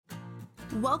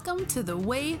Welcome to The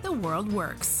Way the World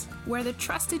Works, where the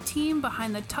trusted team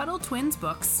behind the Tuttle Twins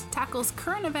books tackles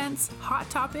current events, hot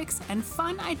topics, and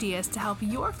fun ideas to help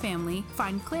your family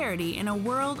find clarity in a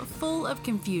world full of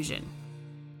confusion.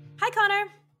 Hi,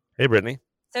 Connor. Hey, Brittany.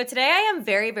 So today I am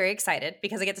very, very excited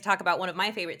because I get to talk about one of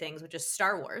my favorite things, which is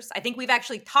Star Wars. I think we've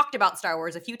actually talked about Star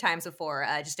Wars a few times before,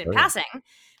 just in passing.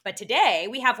 But today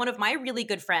we have one of my really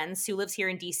good friends who lives here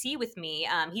in DC with me.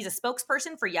 He's a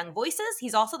spokesperson for Young Voices.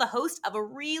 He's also the host of a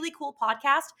really cool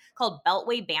podcast called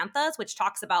Beltway Banthas, which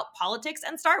talks about politics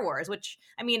and Star Wars, which,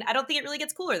 I mean, I don't think it really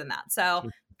gets cooler than that. So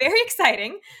very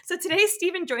exciting. So today,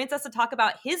 Stephen joins us to talk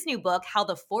about his new book, How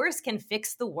the Force Can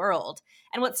Fix the World,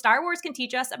 and what Star Wars can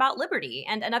teach us about liberty.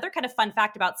 And another kind of fun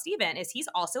fact about Stephen is he's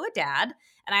also a dad.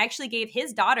 And I actually gave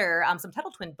his daughter some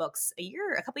Tuttle Twin books a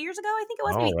couple years ago, I think it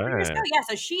was, maybe 3 years ago. Yeah,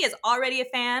 so she is already a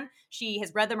fan. She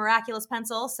has read The Miraculous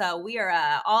Pencil. So we are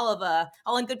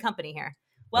all in good company here.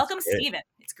 Welcome, Stephen.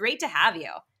 It's great to have you.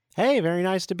 Hey, very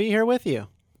nice to be here with you.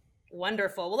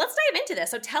 Wonderful. Well, let's dive into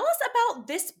this. So tell us about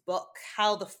this book,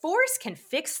 How the Force Can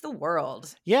Fix the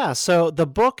World. Yeah, so the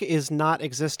book is not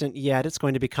existent yet. It's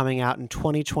going to be coming out in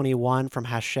 2021 from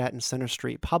Hachette and Center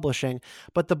Street Publishing.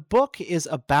 But the book is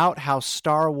about how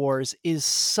Star Wars is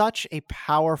such a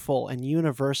powerful and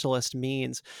universalist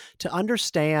means to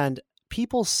understand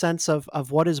people's sense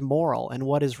of what is moral and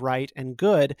what is right and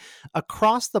good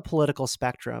across the political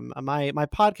spectrum. My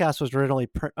podcast was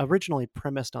originally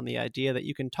premised on the idea that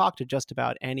you can talk to just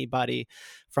about anybody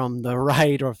from the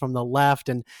right or from the left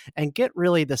and get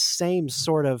really the same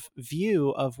sort of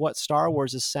view of what Star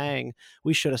Wars is saying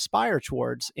we should aspire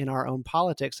towards in our own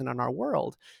politics and in our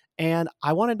world. And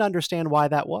I wanted to understand why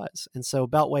that was. And so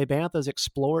Beltway Banthas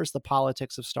explores the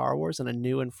politics of Star Wars in a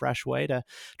new and fresh way to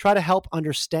try to help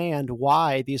understand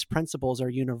why these principles are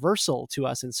universal to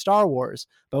us in Star Wars.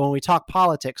 But when we talk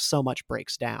politics, so much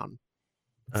breaks down.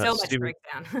 So much Stephen, breaks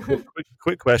down.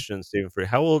 quick question, Stephen. For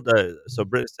how old? So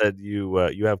Britt said you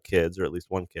have kids, or at least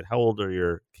one kid. How old are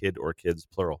your kid or kids,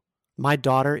 plural? My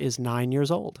daughter is 9 years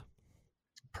old.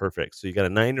 Perfect. So you got a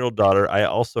 9-year-old daughter. I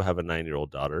also have a 9-year-old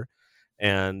daughter.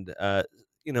 And, I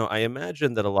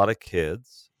imagine that a lot of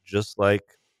kids, just like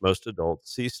most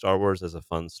adults, see Star Wars as a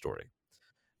fun story.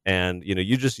 And,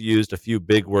 you just used a few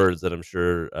big words that I'm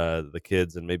sure the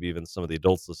kids and maybe even some of the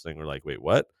adults listening are like, wait,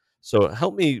 what? So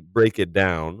help me break it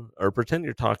down, or pretend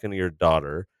you're talking to your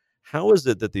daughter. How is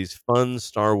it that these fun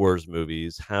Star Wars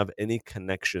movies have any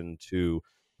connection to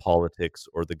politics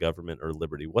or the government or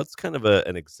liberty? What's kind of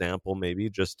an example, maybe,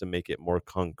 just to make it more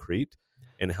concrete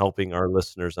in helping our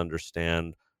listeners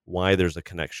understand why there's a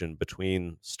connection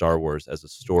between Star Wars as a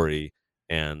story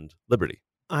and liberty?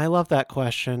 I love that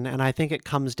question, and I think it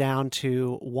comes down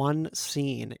to one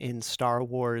scene in Star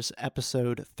Wars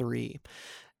Episode 3.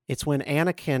 It's when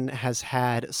Anakin has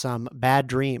had some bad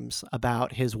dreams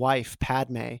about his wife,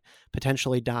 Padme,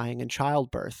 potentially dying in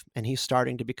childbirth, and he's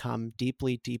starting to become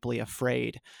deeply, deeply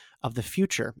afraid of the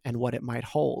future and what it might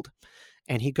hold.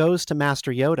 And he goes to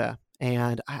Master Yoda,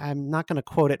 and I'm not going to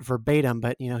quote it verbatim,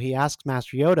 but he asks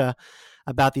Master Yoda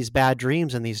about these bad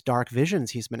dreams and these dark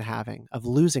visions he's been having of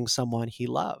losing someone he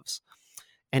loves.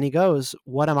 And he goes,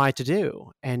 "What am I to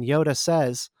do?" And Yoda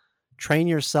says, "Train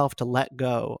yourself to let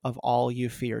go of all you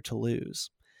fear to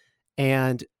lose."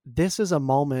 And this is a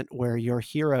moment where your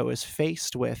hero is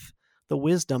faced with the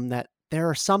wisdom that there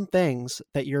are some things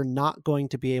that you're not going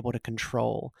to be able to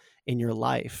control in your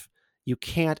life. You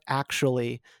can't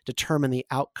actually determine the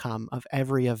outcome of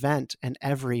every event and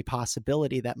every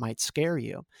possibility that might scare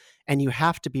you. And you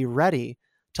have to be ready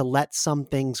to let some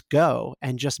things go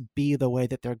and just be the way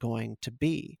that they're going to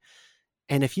be.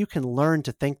 And if you can learn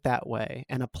to think that way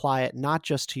and apply it not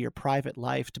just to your private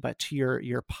life, but to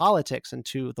your politics and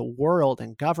to the world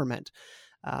and government,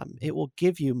 it will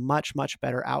give you much, much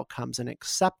better outcomes and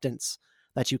acceptance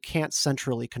that you can't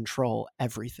centrally control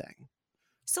everything.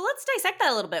 So let's dissect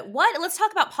that a little bit. Let's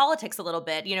talk about politics a little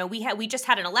bit. We just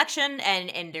had an election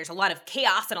and there's a lot of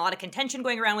chaos and a lot of contention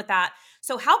going around with that.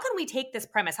 So how can we take this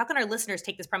premise? How can our listeners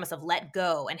take this premise of let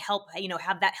go and help,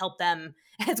 have that help them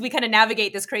as we kind of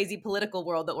navigate this crazy political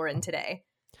world that we're in today?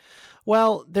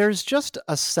 Well, there's just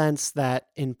a sense that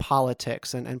in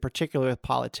politics, and particularly with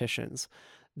politicians,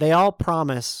 they all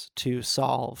promise to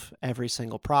solve every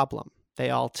single problem. They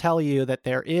all tell you that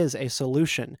there is a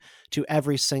solution to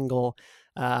every single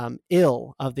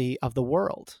ill of the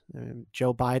world.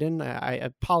 Joe Biden,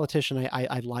 a politician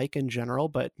I like in general,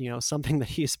 but something that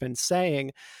he's been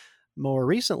saying more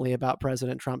recently about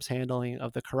President Trump's handling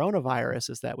of the coronavirus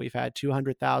is that we've had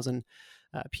 200,000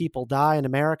 people die in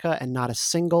America and not a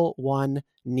single one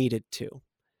needed to.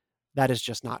 That is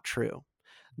just not true.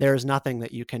 There is nothing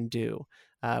that you can do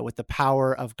with the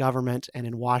power of government and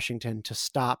in Washington to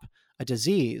stop a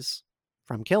disease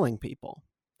from killing people.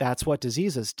 That's what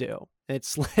diseases do.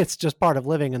 It's just part of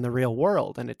living in the real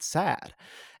world, and it's sad.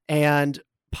 And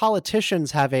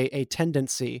politicians have a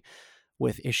tendency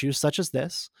with issues such as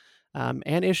this,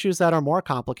 and issues that are more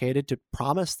complicated, to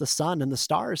promise the sun and the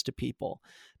stars to people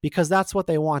because that's what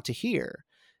they want to hear.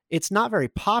 It's not very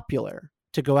popular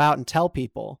to go out and tell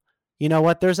people, you know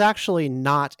what, there's actually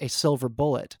not a silver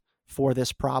bullet for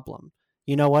this problem.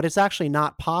 You know what, it's actually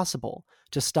not possible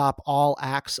to stop all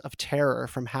acts of terror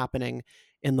from happening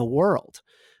in the world.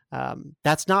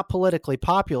 That's not politically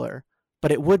popular,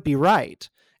 but it would be right.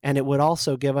 And it would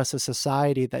also give us a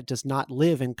society that does not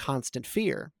live in constant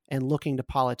fear and looking to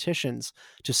politicians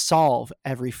to solve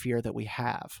every fear that we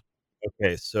have.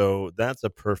 Okay, so that's a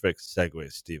perfect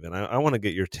segue, Stephen. I want to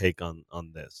get your take on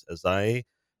this. As I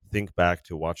think back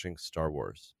to watching Star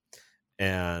Wars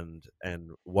and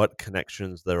what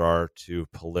connections there are to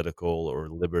political or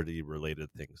liberty related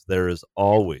things, there is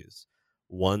always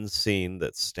one scene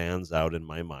that stands out in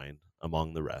my mind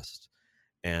among the rest,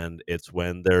 and it's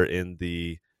when they're in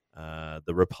the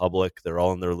Republic. They're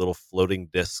all in their little floating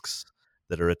discs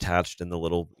that are attached in the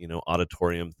little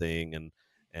auditorium thing,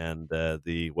 and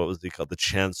the what was he called? The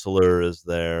Chancellor is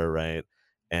there, right?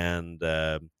 And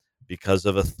because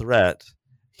of a threat,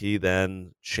 he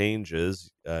then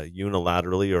changes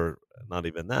unilaterally, or not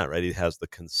even that, right? He has the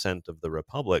consent of the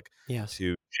Republic Yes.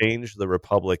 to change the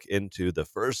Republic into the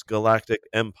First Galactic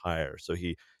Empire. So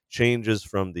he changes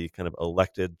from the kind of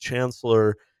elected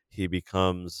chancellor. He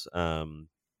becomes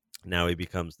now he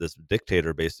becomes this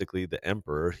dictator, basically the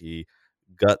emperor. He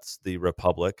guts the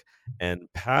Republic, and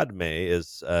Padme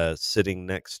is sitting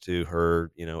next to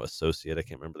her, associate. I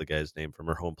can't remember the guy's name from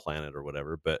her home planet or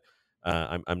whatever, but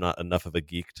I'm not enough of a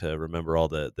geek to remember all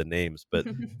the names. But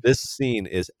this scene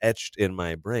is etched in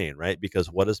my brain, right? Because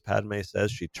what does Padme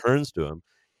says? She turns to him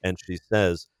and she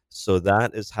says, "So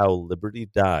that is how liberty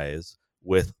dies,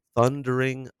 with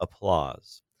thundering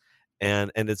applause."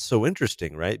 And it's so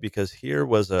interesting, right? Because here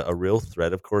was a real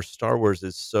threat. Of course, Star Wars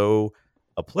is so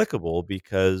applicable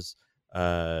because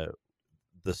uh,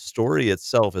 the story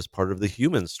itself is part of the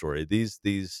human story. These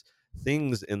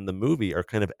things in the movie are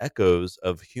kind of echoes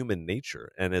of human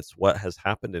nature, and it's what has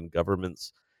happened in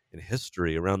governments in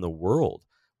history around the world,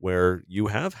 where you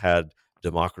have had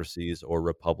democracies or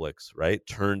republics, right,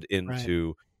 turned Right.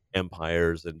 into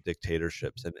empires and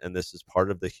dictatorships, and this is part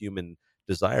of the human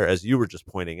desire, as you were just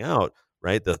pointing out,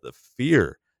 right? The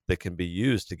fear that can be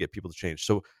used to get people to change.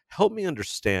 So help me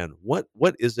understand, what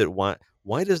is it?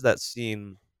 Why does that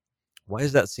scene why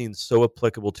is that scene so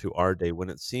applicable to our day, when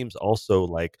it seems also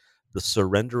like the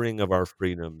surrendering of our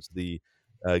freedoms, the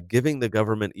giving the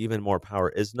government even more power,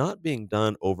 is not being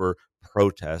done over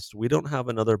protest? We don't have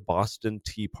another Boston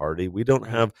Tea Party. We don't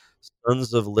Right. have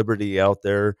Sons of Liberty out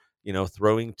there,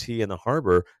 throwing tea in the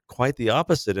harbor. Quite the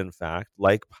opposite, in fact.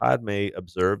 Like Padme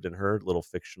observed in her little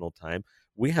fictional time,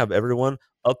 we have everyone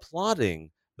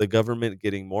applauding the government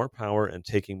getting more power and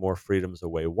taking more freedoms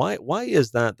away. Why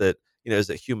is that?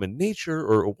 Is it human nature,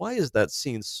 or why is that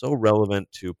scene so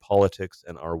relevant to politics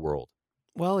and our world?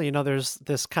 Well, there's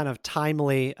this kind of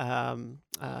timely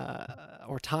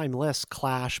or timeless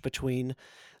clash between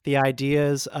the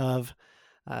ideas of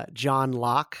John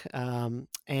Locke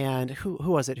and who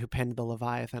was it who penned the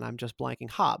Leviathan? I'm just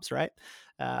blanking. Hobbes, right?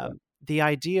 The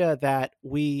idea that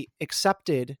we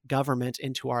accepted government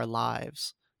into our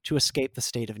lives to escape the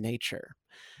state of nature.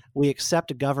 We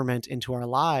accept government into our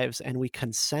lives and we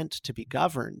consent to be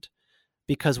governed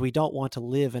because we don't want to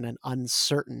live in an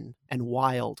uncertain and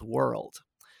wild world.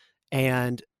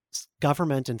 And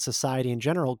government and society in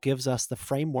general gives us the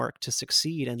framework to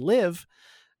succeed and live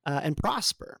and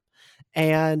prosper.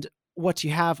 And what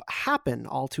you have happen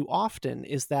all too often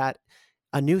is that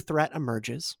a new threat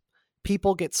emerges,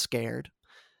 people get scared,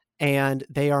 and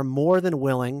they are more than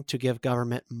willing to give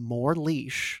government more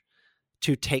leash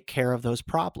to take care of those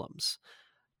problems.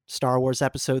 Star Wars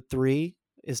Episode 3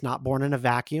 is not born in a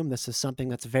vacuum. This is something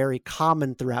that's very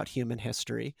common throughout human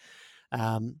history.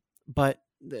 But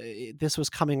this was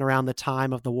coming around the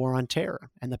time of the War on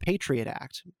Terror and the Patriot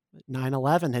Act.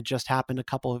 9/11 had just happened a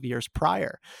couple of years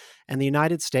prior. And the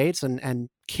United States and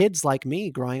kids like me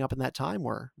growing up in that time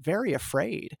were very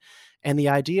afraid. And the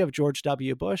idea of George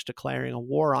W. Bush declaring a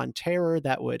war on terror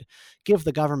that would give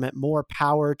the government more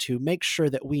power to make sure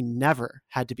that we never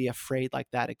had to be afraid like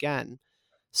that again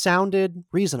sounded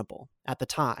reasonable at the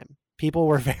time. People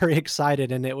were very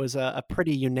excited, and it was a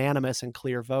pretty unanimous and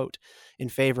clear vote in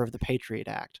favor of the Patriot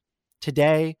Act.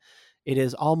 Today, it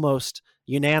is almost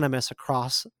unanimous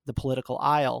across the political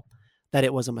aisle that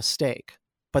it was a mistake.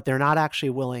 but they're not actually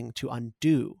willing to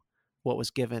undo what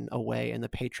was given away in the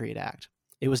Patriot Act.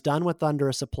 It was done with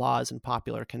thunderous applause and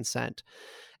popular consent.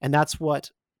 And that's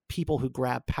what people who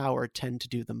grab power tend to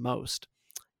do the most,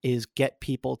 is get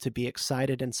people to be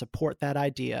excited and support that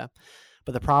idea.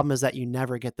 But the problem is that you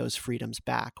never get those freedoms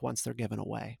back once they're given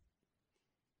away.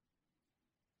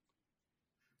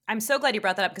 I'm so glad you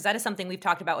brought that up, because that is something we've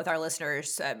talked about with our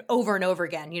listeners over and over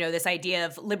again, this idea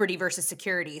of liberty versus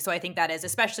security. So I think that is,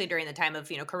 especially during the time of,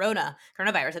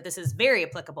 coronavirus, that this is very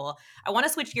applicable. I want to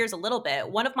switch gears a little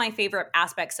bit. One of my favorite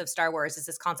aspects of Star Wars is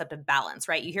this concept of balance,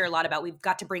 right? You hear a lot about we've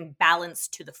got to bring balance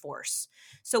to the Force.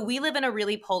 So we live in a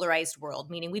really polarized world,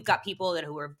 meaning we've got people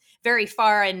who are very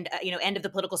far and, end of the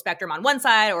political spectrum on one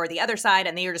side or the other side,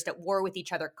 and they are just at war with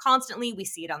each other constantly. We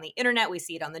see it on the internet. We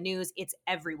see it on the news. It's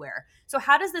everywhere. So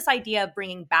how does this idea of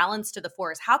bringing balance to the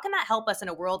Force, how can that help us in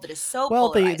a world that is so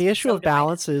polarized? The issue of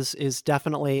balance is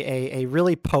definitely a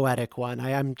really poetic one.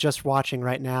 I am just watching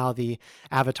right now the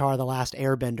Avatar: The Last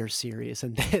Airbender series,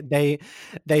 and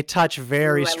they touch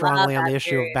very strongly on the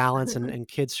issue of balance, and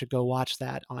kids should go watch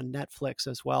that on Netflix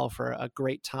as well for a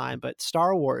great time. But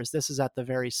Star Wars, this is at the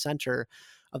very center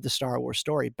of the Star Wars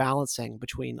story, balancing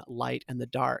between light and the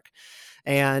dark.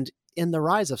 And in The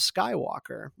Rise of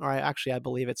Skywalker, I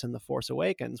believe it's in The Force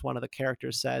Awakens, one of the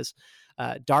characters says,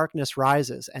 darkness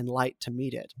rises and light to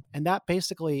meet it. And that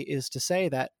basically is to say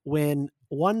that when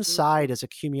one side is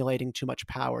accumulating too much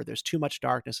power, there's too much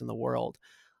darkness in the world,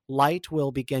 light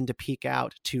will begin to peek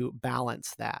out to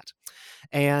balance that.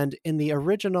 And in the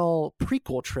original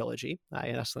prequel trilogy,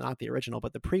 that's not the original,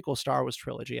 but the prequel Star Wars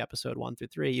trilogy, episode 1 through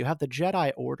 3, you have the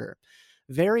Jedi Order,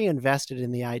 very invested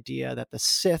in the idea that the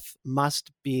Sith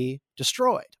must be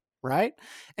destroyed, right?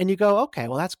 And you go, okay,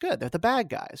 well, that's good. They're the bad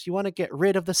guys. You want to get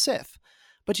rid of the Sith.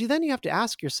 But then you have to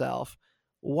ask yourself,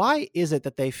 why is it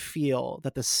that they feel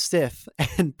that the Sith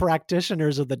and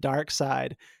practitioners of the dark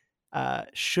side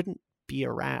shouldn't be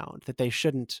around, that they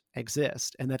shouldn't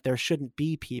exist, and that there shouldn't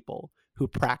be people who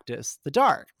practice the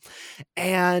dark?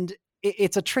 And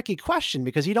it's a tricky question,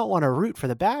 because you don't want to root for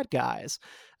the bad guys,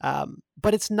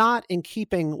 but it's not in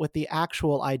keeping with the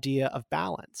actual idea of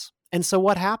balance. And so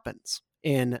what happens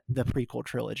in the prequel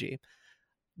trilogy?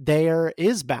 There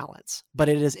is balance, but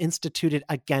it is instituted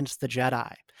against the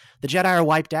Jedi. The Jedi are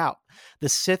wiped out. The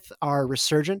Sith are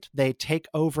resurgent. They take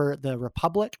over the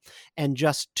Republic, and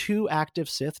just two active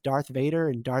Sith, Darth Vader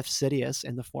and Darth Sidious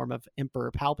in the form of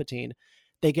Emperor Palpatine,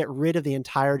 they get rid of the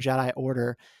entire Jedi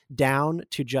Order down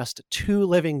to just two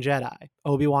living Jedi,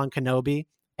 Obi-Wan Kenobi,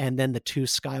 and then the two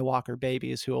Skywalker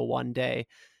babies who will one day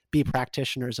be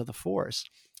practitioners of the Force.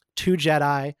 Two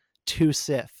Jedi, two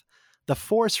Sith. The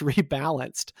Force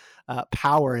rebalanced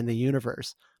power in the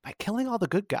universe by killing all the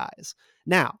good guys.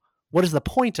 Now, what is the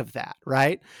point of that,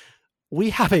 right?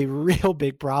 We have a real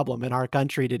big problem in our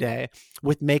country today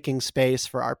with making space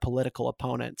for our political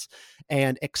opponents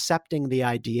and accepting the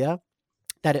idea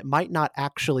that it might not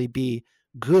actually be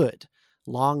good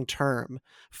long-term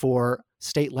for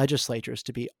state legislatures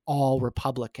to be all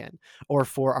Republican, or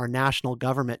for our national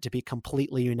government to be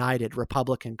completely united,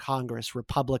 Republican Congress,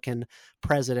 Republican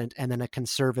president, and then a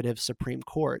conservative Supreme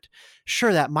Court.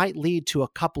 Sure, that might lead to a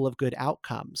couple of good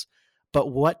outcomes, but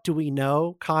what do we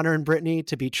know, Connor and Brittany,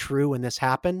 to be true when this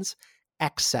happens?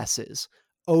 Excesses,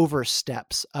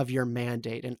 oversteps of your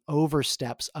mandate, and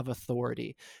oversteps of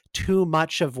authority. Too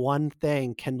much of one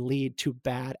thing can lead to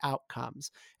bad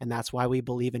outcomes. And that's why we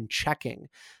believe in checking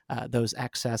those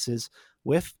excesses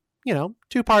with,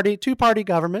 two-party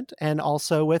government, and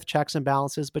also with checks and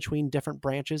balances between different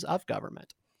branches of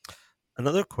government.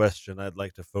 Another question I'd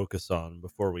like to focus on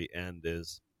before we end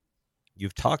is,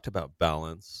 you've talked about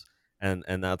balance, and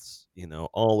that's,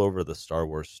 all over the Star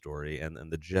Wars story and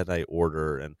the Jedi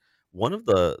Order. And one of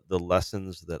the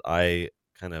lessons that I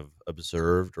kind of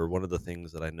observed, or one of the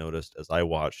things that I noticed as I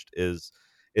watched, is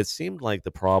it seemed like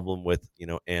the problem with,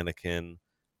 Anakin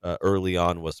early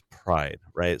on was pride,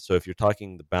 right? So if you're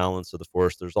talking the balance of the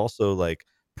Force, there's also like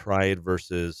pride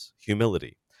versus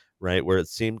humility, right? Where it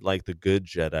seemed like the good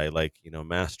Jedi, like,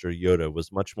 Master Yoda,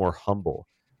 was much more humble,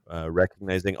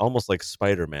 recognizing, almost like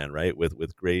Spider-Man, right?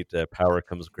 With great power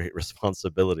comes great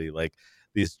responsibility. Like,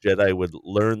 these Jedi would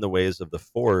learn the ways of the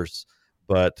Force,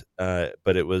 but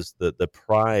it was the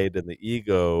pride and the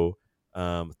ego,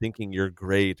 thinking you're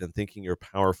great and thinking you're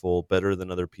powerful, better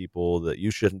than other people, that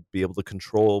you shouldn't be able to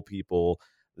control people,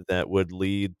 that would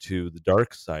lead to the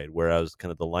dark side. Whereas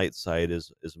kind of the light side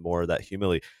is more of that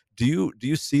humility. Do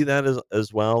you see that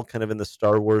as well, kind of in the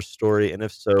Star Wars story? And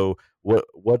if so, what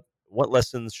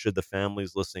lessons should the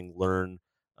families listening learn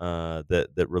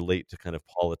that relate to kind of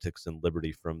politics and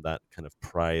liberty from that kind of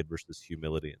pride versus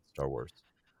humility in Star Wars?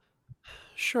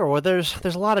 Sure. Well, there's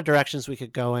a lot of directions we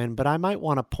could go in, but I might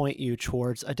want to point you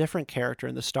towards a different character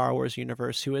in the Star Wars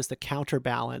universe who is the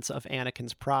counterbalance of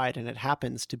Anakin's pride, and it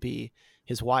happens to be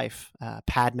his wife,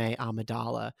 Padme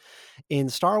Amidala. In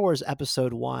Star Wars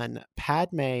Episode 1,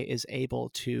 Padme is able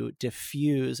to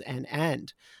diffuse and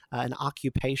end an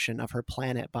occupation of her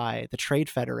planet by the Trade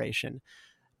Federation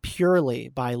purely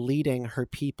by leading her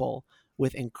people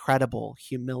with incredible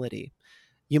humility.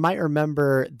 You might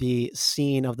remember the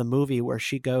scene of the movie where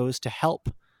she goes to help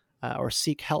or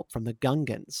seek help from the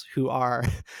Gungans, who are,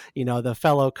 the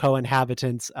fellow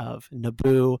co-inhabitants of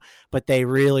Naboo, but they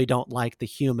really don't like the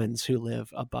humans who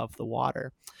live above the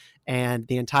water. And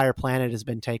the entire planet has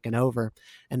been taken over,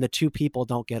 and the two people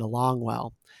don't get along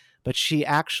well. But she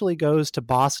actually goes to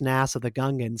Boss Nass of the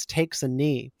Gungans, takes a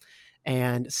knee,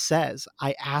 and says,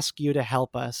 "I ask you to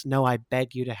help us. No, I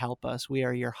beg you to help us. We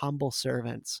are your humble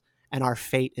servants, and our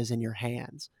fate is in your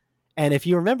hands." And if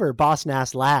you remember, Boss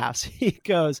Nass laughs. He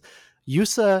goes,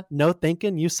 "Yusa no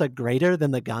thinking, Yusa greater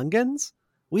than the Gungans?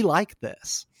 We like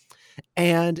this."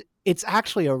 And it's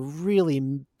actually a really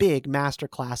big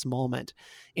masterclass moment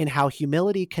in how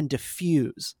humility can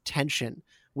diffuse tension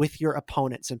with your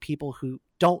opponents and people who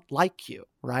don't like you,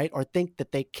 right? Or think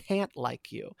that they can't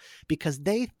like you because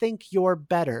they think you're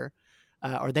better,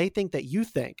 or they think that you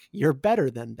think you're better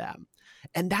than them.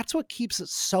 And that's what keeps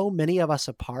so many of us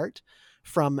apart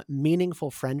from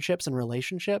meaningful friendships and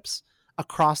relationships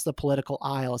across the political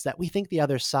aisles, that we think the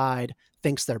other side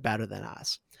thinks they're better than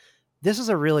us. This is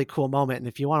a really cool moment, and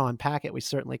if you want to unpack it, we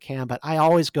certainly can. But I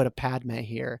always go to Padme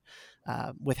here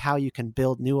with how you can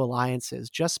build new alliances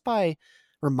just by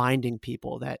reminding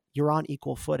people that you're on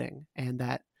equal footing and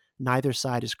that neither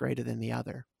side is greater than the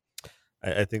other.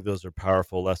 I think those are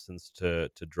powerful lessons to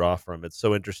draw from. It's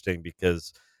so interesting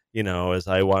because, as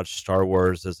I watched Star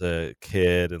Wars as a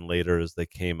kid and later as they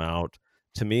came out,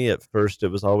 to me at first it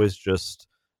was always just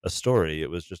a story. It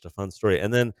was just a fun story.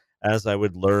 And then as I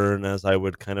would learn, as I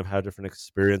would kind of have different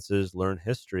experiences, learn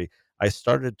history, I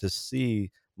started to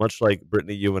see, much like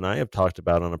Brittany, you and I have talked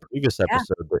about on a previous Yeah,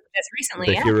 episode, just recently,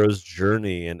 the yeah. hero's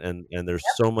journey, and there's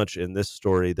Yep. so much in this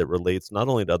story that relates not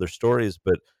only to other stories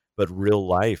but real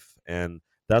life. And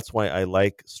that's why I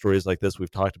like stories like this.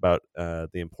 We've talked about the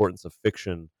importance of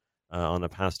fiction on a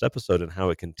past episode and how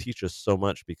it can teach us so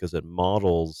much because it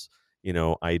models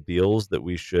ideals that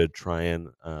we should try and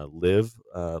live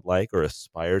like or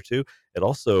aspire to. It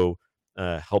also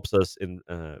helps us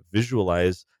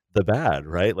visualize the bad,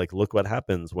 right? Like, look what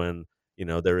happens when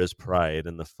there is pride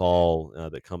and the fall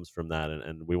that comes from that,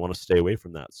 and we want to stay away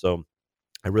from that. So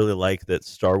I really like that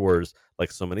Star Wars,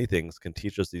 like so many things, can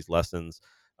teach us these lessons.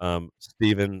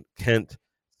 Stephen Kent,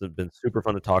 it's been super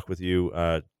fun to talk with you.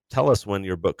 Tell us when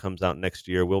your book comes out next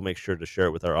year. We'll make sure to share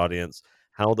it with our audience.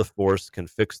 How the Force Can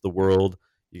Fix the World.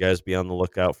 You guys be on the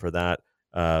lookout for that.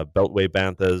 Beltway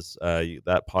Banthas,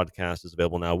 that podcast is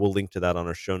available now. We'll link to that on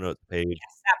our show notes page, Yes,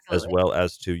 as absolutely. well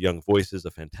as to Young Voices,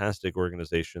 a fantastic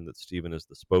organization that Stephen is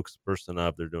the spokesperson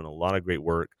of. They're doing a lot of great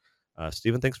work.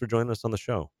 Stephen, thanks for joining us on the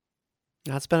show.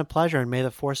 It's been a pleasure, and may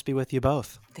the Force be with you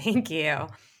both. Thank you.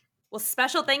 Well,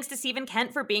 special thanks to Stephen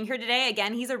Kent for being here today.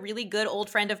 Again, he's a really good old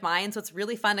friend of mine, so it's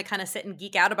really fun to kind of sit and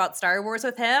geek out about Star Wars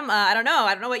with him. I don't know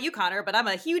about you, Connor, but I'm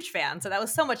a huge fan, so that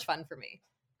was so much fun for me.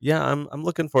 Yeah, I'm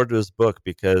looking forward to his book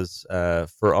because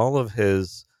for all of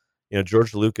his,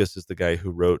 George Lucas is the guy who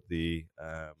wrote the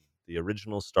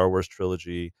original Star Wars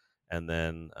trilogy, and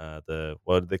then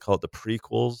what did they call it, the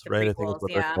prequels, The right? I think is prequels,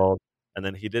 what they're yeah. called. And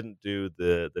then he didn't do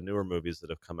the newer movies that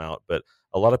have come out, but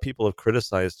a lot of people have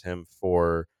criticized him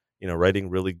for writing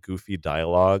really goofy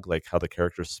dialogue, like how the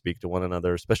characters speak to one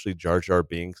another, especially Jar Jar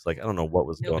Binks. Like, I don't know what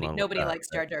was going on with Nobody that. likes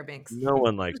Jar Jar Binks. No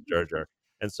one likes Jar Jar.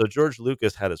 And so George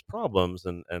Lucas had his problems,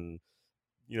 and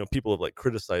people have like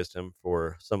criticized him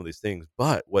for some of these things.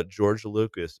 But what George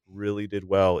Lucas really did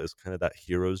well is kind of that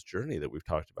hero's journey that we've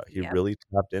talked about. He Yep. really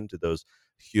tapped into those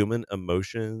human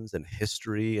emotions and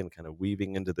history and kind of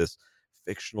weaving into this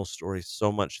fictional story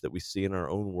so much that we see in our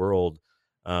own world.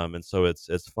 And so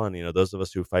it's fun. Those of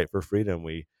us who fight for freedom,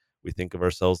 we think of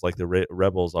ourselves like the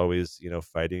rebels, always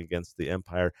fighting against the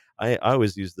empire. I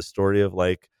always use the story of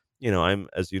like, I'm,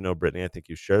 as you know, Brittany, I think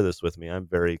you share this with me. I'm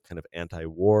very kind of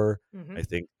anti-war. Mhm. I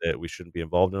think that we shouldn't be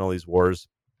involved in all these wars.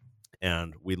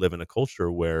 And we live in a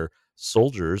culture where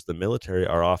soldiers, the military,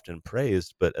 are often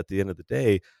praised. But at the end of the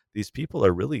day, these people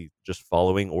are really just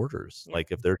following orders. Yep.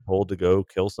 Like, if they're told to go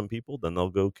kill some people, then they'll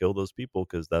go kill those people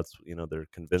because that's, they're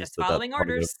convinced Just that that's following part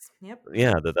of orders. Yep.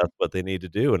 that's what they need to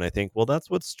do. And I think, well, that's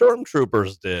what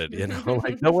stormtroopers did,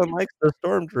 like no one likes the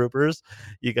stormtroopers.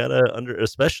 You gotta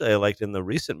especially I liked in the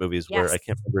recent movies where I Yes.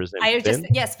 can't remember his name.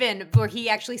 Yes, Finn? Finn, where he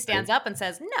actually stands up and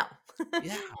says no.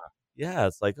 Yeah,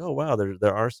 it's like, oh wow,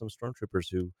 there are some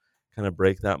stormtroopers who kind of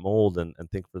break that mold and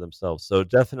think for themselves. So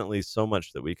definitely so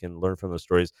much that we can learn from those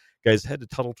stories. Guys, head to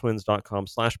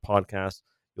TuttleTwins.com/podcast.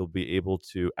 You'll be able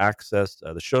to access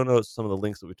the show notes, some of the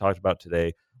links that we talked about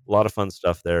today. A lot of fun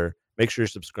stuff there. Make sure you're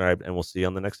subscribed, and we'll see you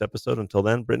on the next episode. Until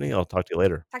then, Brittany, I'll talk to you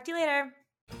later. Talk to you later.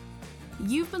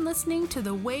 You've been listening to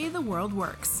The Way the World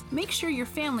Works. Make sure your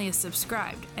family is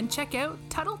subscribed and check out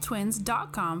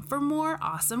TuttleTwins.com for more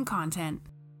awesome content.